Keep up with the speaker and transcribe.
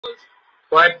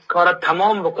باید کار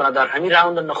تمام بکنه در همین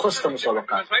راوند نخست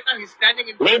مسابقه.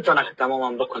 میتونه که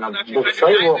تمام بکنه.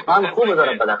 بوکسای واقعا خوب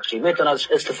داره بدخشی، میتونه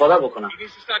ازش استفاده بکنه.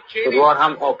 بدوار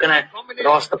هم آکنه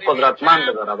راست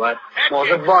قدرتمند داره، باید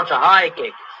مواظب باشه. های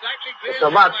کیک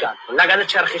اصابت کرد، لگد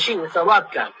چرخشی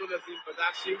اصابت کرد.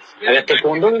 اگر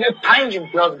تکوندو میده 5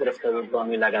 امتیاز گرفته بود با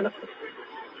همین لگد خود.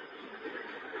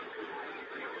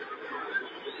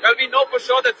 Well, we know for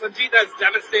sure that Sanjeev has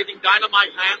devastating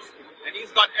dynamite hands, and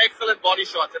he's got excellent body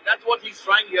shots, and that's what he's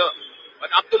trying here. But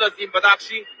Abdulazim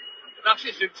Badakhshi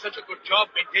is doing such a good job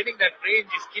maintaining that range.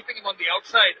 He's keeping him on the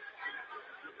outside.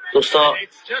 دوستا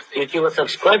یوتیوب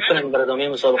سابسکرایب کنین برای ادامه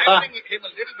مسابقه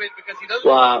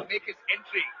و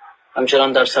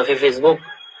همچنان در صفحه فیسبوک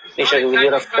میشه که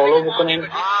ویدیو را فالو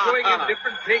بکنین،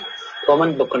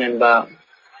 کامنت بکنین و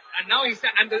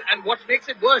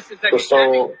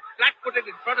دوستا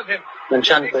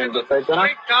منشن کنین دوستای کنن.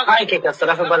 های که از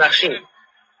طرف بدخشی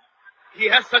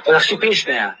پیش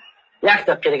میاد. 1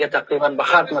 دقیقه دیگه تقریبا به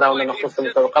ختم راوند نخست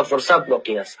مسابقه فرصت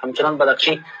باقی است. همچنان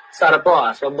بدخشی سرپا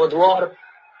است و بدوار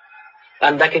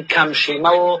اندک کم شیمه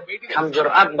و کم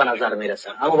جرأت به نظر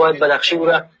میرسه، اما باید بدخشی او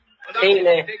را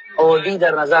خیلی عادی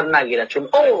در نظر نگیره، چون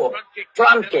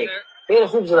فرانت کیک خیلی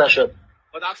خوب زده شد.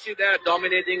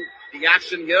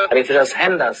 حریفش از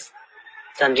هند است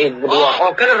سنجید بدوار.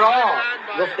 آکر راه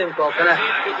گفتیم که آکر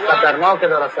خطرناک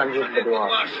داره سنجید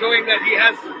بدوار.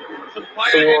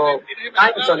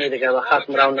 35 ثانیه دیگه به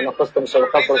ختم راوند نخست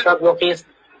مسابقه فرصت باقی است.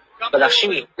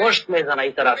 بدخشی مشت میزنه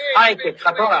این طرف. های کیک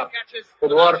خطا رفت.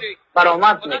 بدوار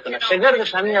برآمد میکنه.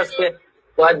 شگردش همین است که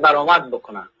باید برآمد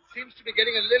بکنه.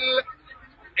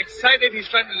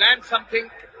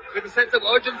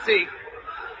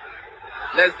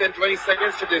 Less than 20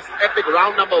 seconds to this epic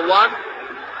round number 1.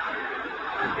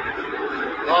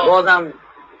 بازم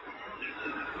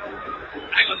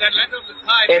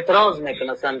اعتراض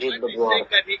میکنه سنجید بدوار،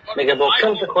 میگه با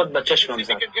کلک خود به چشمم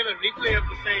زد.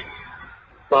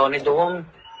 بهانه دوم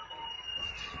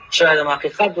شاید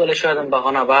حقیقت ولی شاید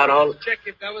بهانه. به هر حال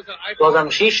بازم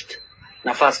شیشت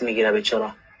نفس میگیره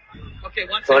بیچاره.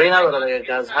 کاری نداره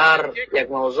که از هر یک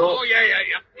موضوع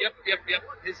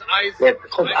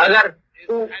خب اگر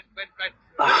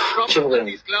چی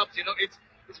بگویم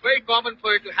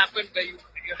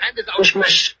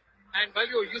کشمش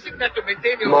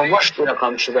با مشت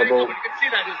رقم شده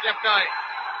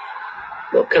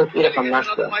با کلپ ای رقم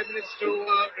نشده.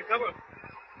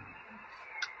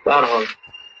 به هر حال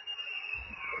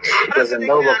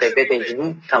زنده و با کیفیت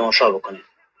جدید تماشا بکنید.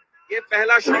 ये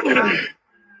पहला शॉट था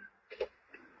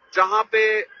जहां पे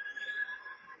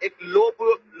एक लो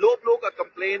ब्लो का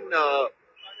कंप्लेन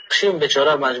شیم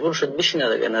بیچاره مجبور شد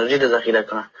بشینه دیگه انرژی رو ذخیره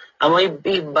کنه، اما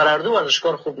این برردو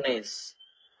ورزشکار خوب نیست.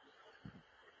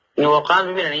 این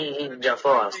واقعا ببینن این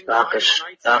جفا است در حقش،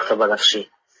 در حق بدخشی.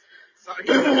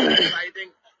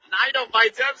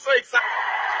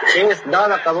 خیست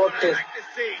دادا قباط خیست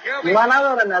ما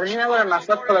نداره انرژی نداره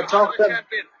نفت کنه چاق کرد.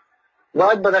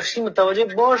 باید بدخشی متوجه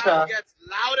باشه،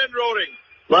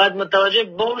 باید متوجه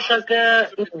باشه که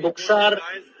این بوکسر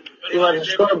این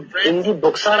ورزشکار اندی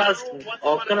بوکسر است.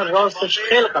 آکن راستش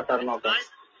خیلی خطرناک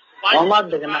است.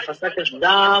 آمد دیگه نفسکش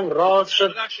دم راست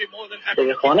شد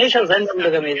دیگه خانهش از هندم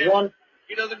دیگه میزبان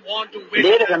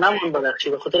دیگه نمون بدخشی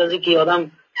به خاطر از اینکه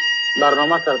آدم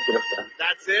برنامه تر گرفته.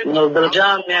 نو درجه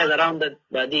هم میاد در راوند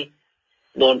بعدی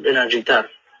با انرژی تر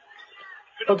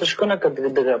خودش کنه که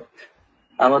دیگه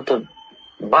اما تو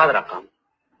بعد رقم.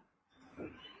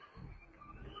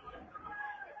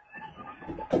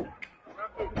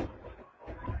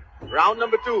 Round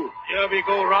number 2. Here we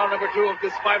go, round number 2 of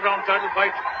this 5-round title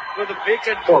fight for the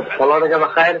vacant. خب حالا دیگه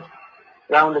بخیر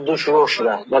راوند 2 شروع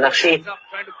شده. بدخشی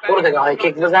برو دیگه های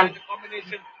کیک بزن،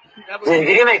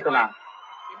 زیرگیری میکنه.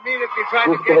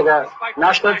 گوشت که دیگه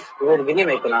نشد زیرگیری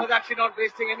میکنه،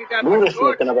 دورش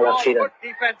میکنه بدخشی رو.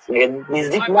 میگه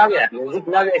نزدیک نگه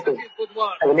که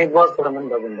اگه نیک باز کنه من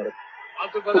بازم برد.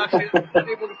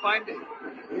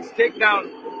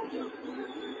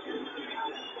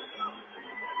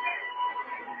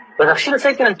 بدخشی رو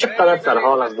سعی کنن چقدر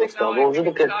سرحال از دوستا با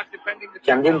وجودی که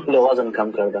چندین کیلو وزن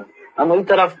کم کرده، اما این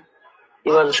طرف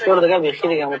این ورزشکار دیگه بیخی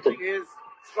دیگه همونطور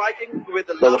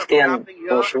به وقتی هم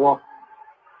با شما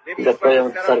دفعه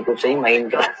هم سرکوچه این مهین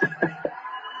کرد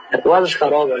وزش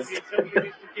خراب است.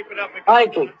 های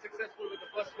که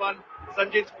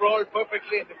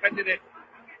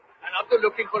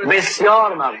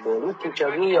بسیار مقبول او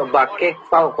کیچوی یا بکیک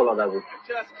فوق العاده بود.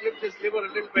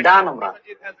 10 نمره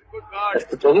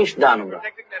استطوریش 10 نمره.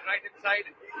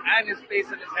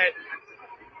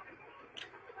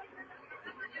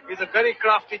 He's a very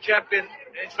crafty champion.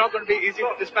 It's not going to be easy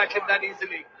to dispatch him that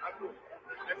easily.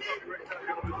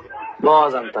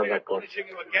 بازم تذکر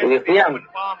ویفیم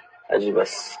عجیب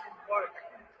است.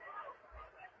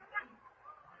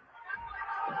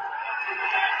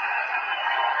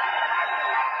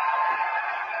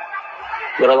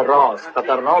 برادر راست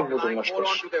خطرناک بود اون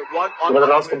مشتش. برادر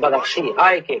راست که بدخشی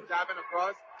های که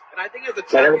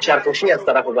برای چرکشی از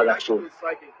طرف بدخشی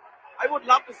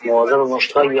مواظب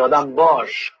مشتهای آدم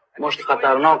باش. مشت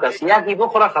خطرناک است، یکی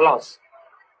بخوره خلاص.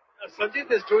 Sanjit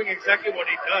is doing exactly what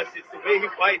he does. It's the way he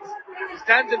fights. He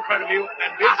stands in front of you and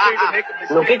waits for you to make a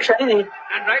mistake.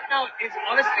 And right now, he's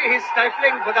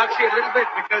stifling Badakhshi a little bit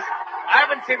because I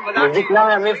haven't seen Badakhshi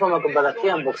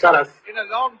in a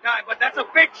long time. But that's a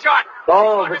big shot.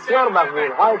 Oh, بسیار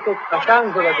مقبول. های تو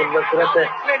قشنگ شده که به صورت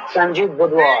سنجید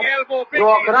بدوار.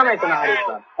 دعا کنم میکنه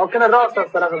حریفان. اوکنه راست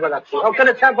از طرف بدخشی.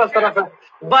 اوکنه چپ از طرف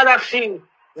بدخشی.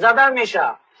 زده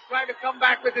میشه.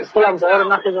 خودم ظاهر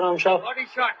نخیزن امشب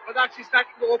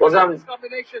بازم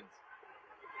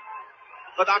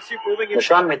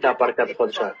نشان میده پرکت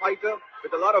خودشان.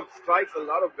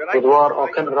 بدوار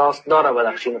آکن راست داره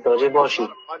بدخشی، متوجه باشی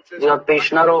زیاد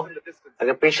پیش نرو.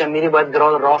 اگر پیش میری باید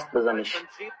گراد راست بزنیش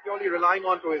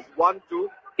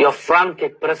یا فرانت که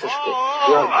پرسش که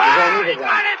یا زانی بزن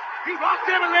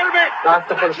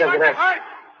دست خودش گرفت.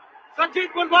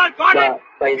 با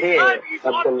فایده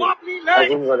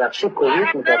عبدالعظیم بدخشی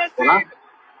کویت متاسفانه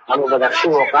اما بدخشی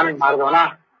واقعا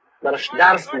مردانه درش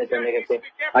درس میکنه که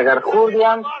اگر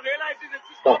خوردیم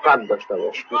طاقت داشته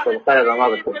باش مسابقه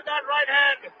ادامه بکن.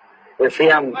 رفی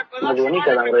هم مجونی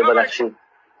کردم روی بدخشی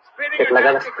که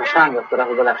لگد قشنگ از طرف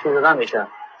بدخشی زده میشه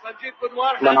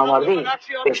بنامردی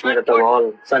پیش میره تا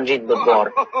حال سنجید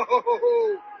بدوار.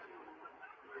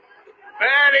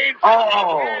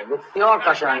 بسیار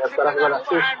قشنگ از طرف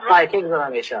بدخشی های کیک زده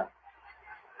میشه.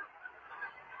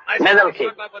 medal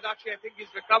kick. I think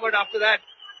he's recovered after that.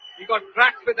 He got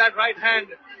cracked with that right hand.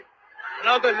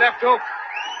 Now the left hook.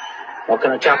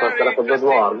 ممکنه چپ از طرف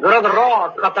بدوار. گرد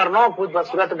راست خطرناک بود به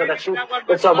صورت بدخشی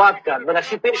اصابت کرد.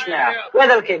 بدخشی پیش میاد.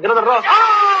 medal kick. گرد راست.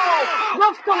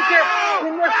 گفتم که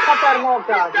این مشت خطرناک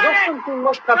است. گفتم که این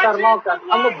مشت خطرناک است.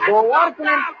 اما باور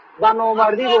کنیم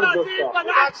بنامردی بود دوستا.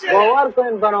 باور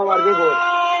کنیم بنامردی بود.